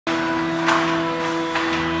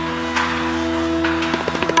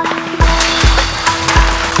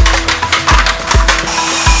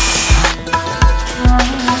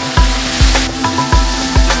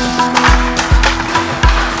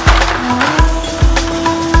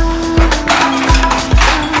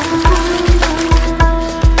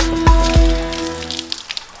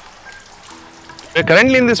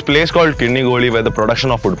currently in this place called Kinnigoli where the production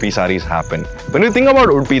of Udupi Sarees happen. When we think about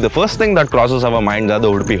Udupi, the first thing that crosses our minds are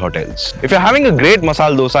the Udupi hotels. If you're having a great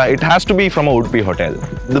masala dosa, it has to be from a Udupi hotel.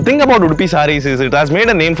 The thing about Udupi Sarees is it has made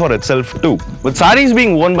a name for itself too. With sarees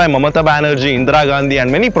being worn by Mamata Banerjee, Indira Gandhi and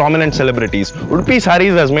many prominent celebrities, Udupi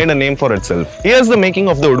Sarees has made a name for itself. Here's the making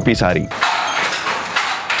of the Udupi Saree.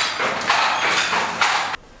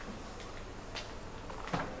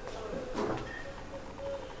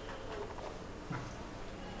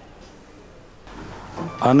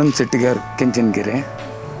 Anand Shettigar ಕೆಂಚನಗೆರೆ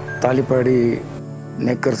Talipady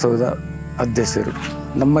ನೆಕ್ಕರ್ ಸೌಧ ಅಧ್ಯಕ್ಷರು.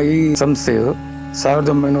 ನಮ್ಮ ಈ ಸಂಸ್ಥೆಯು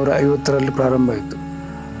 1950ರಲ್ಲಿ ಪ್ರಾರಂಭ ಆಯಿತು.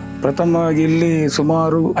 ಪ್ರಥಮವಾಗಿ ಇಲ್ಲಿ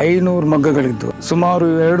ಸುಮಾರು 500 ಮಗ್ಗಗಳಿದ್ದವು. ಸುಮಾರು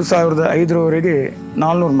 2005ರವರೆಗೆ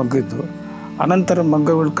 400 ಮಗ್ಗ ಇದ್ದವು. ಅನಂತರ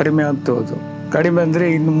ಮಗ್ಗಗಳು ಕಡಿಮೆ ಆಗ್ತಾ ಹೋದವು. ಕಡಿಮೆ ಅಂದರೆ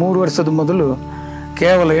ಇನ್ನು 3 ವರ್ಷದ ಮೊದಲು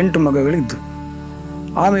ಕೇವಲ 8 ಮಗ್ಗಗಳಿದ್ದು.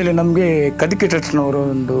 ಆಮೇಲೆ ನಮಗೆ ಕದಿಕೆ ಟ್ರಸ್ಟ್ನವರು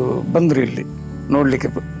ಒಂದು ಬಂದರು ಇಲ್ಲಿ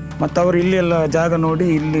ನೋಡಲಿಕ್ಕೆ. ಮತ್ತು ಅವರು ಇಲ್ಲಿ ಎಲ್ಲ ಜಾಗ ನೋಡಿ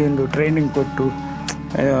ಇಲ್ಲಿ ಒಂದು ಟ್ರೈನಿಂಗ್ ಕೊಟ್ಟು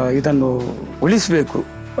ಇದನ್ನು ಉಳಿಸಬೇಕು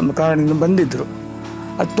ಒಂದು ಕಾರಣದಿಂದ ಬಂದಿದ್ದರು.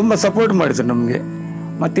 ಅದು ತುಂಬ ಸಪೋರ್ಟ್ ಮಾಡಿದರು ನಮಗೆ.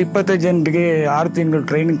 ಮತ್ತು 25 ಜನರಿಗೆ 6 ತಿಂಗಳು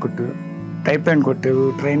ಟ್ರೈನಿಂಗ್ ಕೊಟ್ಟೆವು, ಟೈಪ್ಯಾಂಡ್ ಕೊಟ್ಟೆವು,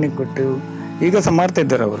 ಟ್ರೈನಿಂಗ್ ಕೊಟ್ಟೆವು. ಈಗ ಸಹ ಮಾಡ್ತಾ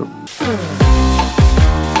ಇದ್ದಾರೆ ಅವರು.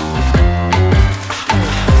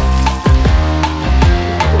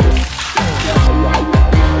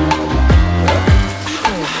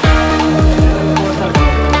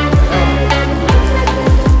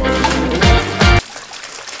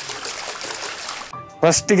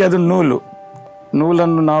 ಫಸ್ಟಿಗೆ ಅದು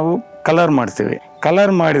ನೂಲನ್ನು ನಾವು ಕಲರ್ ಮಾಡ್ತೇವೆ.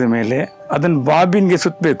 ಕಲರ್ ಮಾಡಿದ ಮೇಲೆ ಅದನ್ನು ಬಾಬಿನ್ಗೆ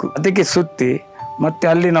ಸುತ್ತಬೇಕು. ಅದಕ್ಕೆ ಸುತ್ತಿ ಮತ್ತೆ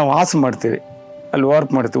ಅಲ್ಲಿ ನಾವು ಹಾಸು ಮಾಡ್ತೇವೆ, ಅಲ್ಲಿ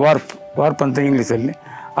ವಾರ್ಪ್ ಮಾಡ್ತೇವೆ. ವಾರ್ಪ್ ಅಂತ ಇಂಗ್ಲೀಷಲ್ಲಿ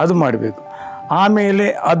ಅದು ಮಾಡಬೇಕು. ಆಮೇಲೆ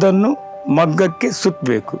ಅದನ್ನು ಮಗ್ಗಕ್ಕೆ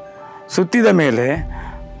ಸುತ್ತಬೇಕು. ಸುತ್ತಿದ ಮೇಲೆ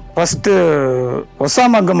ಫಸ್ಟ್ ಹೊಸ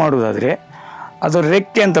ಮಗ್ಗ ಮಾಡುವುದಾದರೆ ಅದು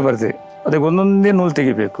ರೆಕ್ಕೆ ಅಂತ ಬರ್ತದೆ, ಅದಕ್ಕೆ ಒಂದೊಂದೇ ನೂಲು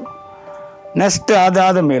ತೆಗಿಬೇಕು. ನೆಕ್ಸ್ಟ್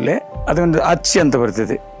ಅದಾದ ಮೇಲೆ ಅದೊಂದು ಅಚ್ಚಿ ಅಂತ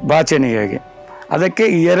ಬರ್ತದೆ ಬಾಚಣಿಗೆಗೆ, ಅದಕ್ಕೆ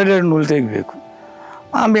 2 ನೂಲು ತೆಗಿಬೇಕು.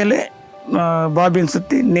 ಆಮೇಲೆ ಬಾಬಿನ್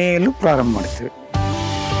ಸುತ್ತಿ ನೇಯಲು ಪ್ರಾರಂಭ ಮಾಡ್ತೇವೆ.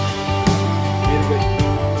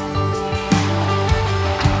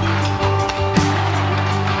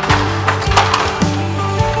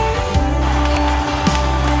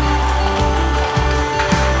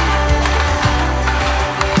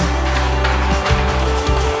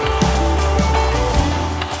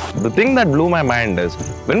 The thing that blew my mind is,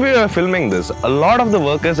 when we were filming this, a lot of the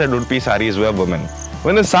workers at Udupi Sarees were women.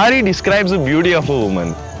 When the saree describes the beauty of a woman,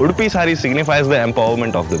 Udupi Sarees signifies the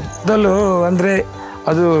empowerment of them. ಮೊದಲು ಅಂದರೆ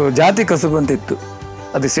ಅದು ಜಾತಿ ಕಸುಬು ಅಂತ ಇತ್ತು,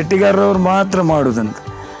 ಅದು ಶೆಟ್ಟಿಗಾರರವ್ರು ಮಾತ್ರ ಮಾಡುವುದಂತ.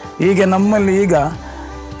 ಈಗ ನಮ್ಮಲ್ಲಿ ಈಗ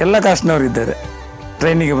ಎಲ್ಲ ಕಾಸ್ಟ್ನವರು ಇದ್ದಾರೆ.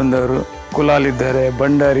 ಟ್ರೈನಿಗೆ ಬಂದವರು, ಕುಲಾಲಿದ್ದಾರೆ,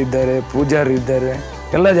 ಬಂಡಾರಿದ್ದಾರೆ, ಪೂಜಾರಿದ್ದಾರೆ,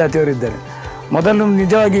 ಎಲ್ಲ ಜಾತಿಯವರು ಇದ್ದಾರೆ. ಮೊದಲು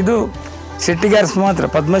ನಿಜವಾಗಿ ಇದು ಶೆಟ್ಟಿಗಾರ್ಸ್ ಮಾತ್ರ,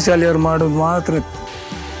 ಪದ್ಮಶಾಲಿಯವರು ಮಾಡೋದು ಮಾತ್ರ ಇತ್ತು.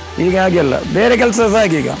 ಈಗ ಹಾಗೆಲ್ಲ ಬೇರೆ ಕೆಲಸ ಸಹ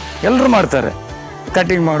ಹಾಗೆ ಈಗ ಎಲ್ಲರೂ ಮಾಡ್ತಾರೆ.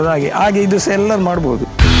 ಕಟಿಂಗ್ ಮಾಡೋದು ಹಾಗೆ ಇದು ಸಹ ಎಲ್ಲರೂ ಮಾಡ್ಬೋದು.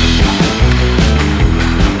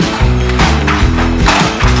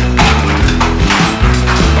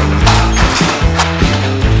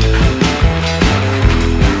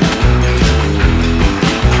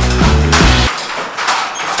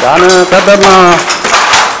 ನಾನು ಪ್ರಥಮ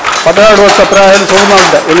 12 ವರ್ಷ ಪ್ರಾಯ ಶುರು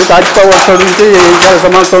ಮಾಡಿದೆ. ಇಲ್ಲಿ 10 ವರ್ಷ నుంచి ಕೆಲಸ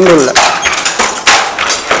ಮಾಡ್ಕೊಂಡಿಲ್ಲ.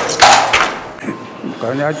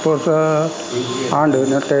 10 ವರ್ಷ ಆಂಡು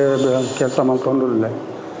ನೆಟ್ಟೆ ಕೆಲಸ ಮಾಡ್ಕೊಂಡಿಲ್ಲ.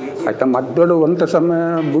 ಆಯ್ತಾ ಮದ್ದಳು ಒಂಥ ಸಮಯ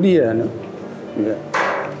ಬುಡಿಯಾನು ಈಗ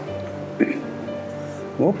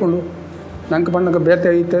ಓಪುಂಡು ನಂಗೆ ಬಣ್ಣಕ್ಕೆ ಬೇತೆ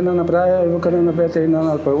ಐತೆ. ನನ್ನ ಪ್ರಾಯ ಯುವಕರನ್ನ ಬೇತೆ ನಾನು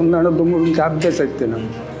ಅಲ್ಪ ಉನ್ನಾಡು ದುಮ್ಮುಡು ಅಭ್ಯಾಸ ಐತೆ. ನಾನು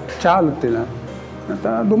ಚಾಲುತ್ತಿನ ಅಂತ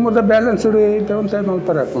ದುಮ್ಮದ ಬ್ಯಾಲೆನ್ಸ್ ಐತೆ ಅಂತ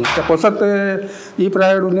ಮಲ್ಪರ ಹಾಕೊಂಡು ಹೊಸತ್ತು ಈ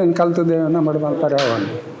ಪ್ರಾಯಡು నేను ಕಲ್ತದೆ ನಮ್ಮ ಮಲ್ಪರ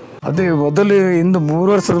ಹಾಕೊಂಡು. ಅದೇ ಮೊದಲು ಇಂದು 3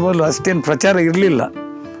 ವರ್ಷದ ಮೊದಲು ಅಷ್ಟೇನು ಪ್ರಚಾರ ಇರಲಿಲ್ಲ.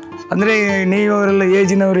 ಅಂದರೆ ನೀವರೆಲ್ಲ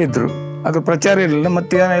ಏಜಿನವರೇ ಇದ್ದರು, ಅದು ಪ್ರಚಾರ ಇರಲಿಲ್ಲ.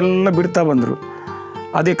 ಮತ್ತು ಎಲ್ಲ ಬಿಡ್ತಾ ಬಂದರು.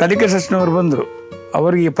 ಅದೇ ಕದಿಕೆ ಟ್ರಸ್ಟ್ನವರು ಬಂದರು.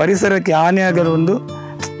 ಅವರಿಗೆ ಪರಿಸರಕ್ಕೆ ಹಾನಿಯಾಗಲು ಒಂದು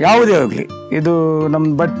ಯಾವುದೇ ಆಗಲಿ, ಇದು ನಮ್ಮ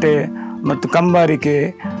ಬಟ್ಟೆ ಮತ್ತು ಕಂಬಾರಿಕೆ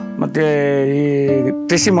ಮತ್ತು ಈ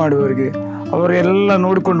ಕೃಷಿ ಮಾಡುವವರಿಗೆ ಅವರೆಲ್ಲ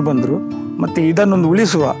ನೋಡಿಕೊಂಡು ಬಂದರು. ಮತ್ತು ಇದನ್ನೊಂದು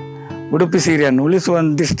ಉಳಿಸುವ, ಉಡುಪಿ ಸೀರೆಯನ್ನು ಉಳಿಸುವ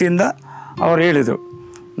ದೃಷ್ಟಿಯಿಂದ ಅವರು ಹೇಳಿದರು,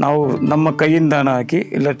 ನಾವು ನಮ್ಮ ಕೈಯಿಂದ ಹಣ ಹಾಕಿ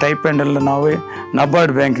ಇಲ್ಲ ಟೈಪ್ಯಾಂಡ್ ಎಲ್ಲ ನಾವೇ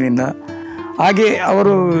ನಬಾರ್ಡ್ ಬ್ಯಾಂಕ್ನಿಂದ ಹಾಗೆ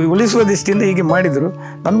ಅವರು ಉಳಿಸುವ ದೃಷ್ಟಿಯಿಂದ ಹೀಗೆ ಮಾಡಿದರು.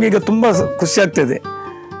 ನಮಗೀಗ ತುಂಬ ಖುಷಿ ಆಗ್ತದೆ.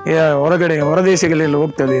 ಹೊರ ದೇಶಗಳೆಲ್ಲ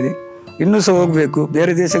ಹೋಗ್ತದೆ, ಇನ್ನೂ ಸಹ ಹೋಗಬೇಕು,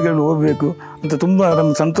 ಬೇರೆ ದೇಶಗಳಲ್ಲಿ ಹೋಗಬೇಕು ಅಂತ ತುಂಬ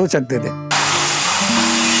ನಮ್ಗೆ ಸಂತೋಷ ಆಗ್ತದೆ.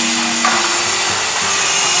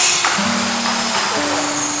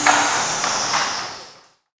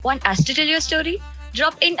 Want us to tell your story?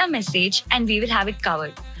 Drop in a message and we will have it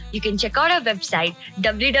covered. You can check out our website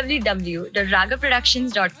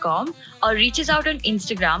www.ragaproductions.com or reach us out on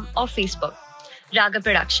Instagram or Facebook. Raga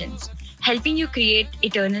Productions, helping you create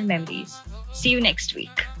eternal memories. See you next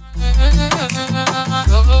week.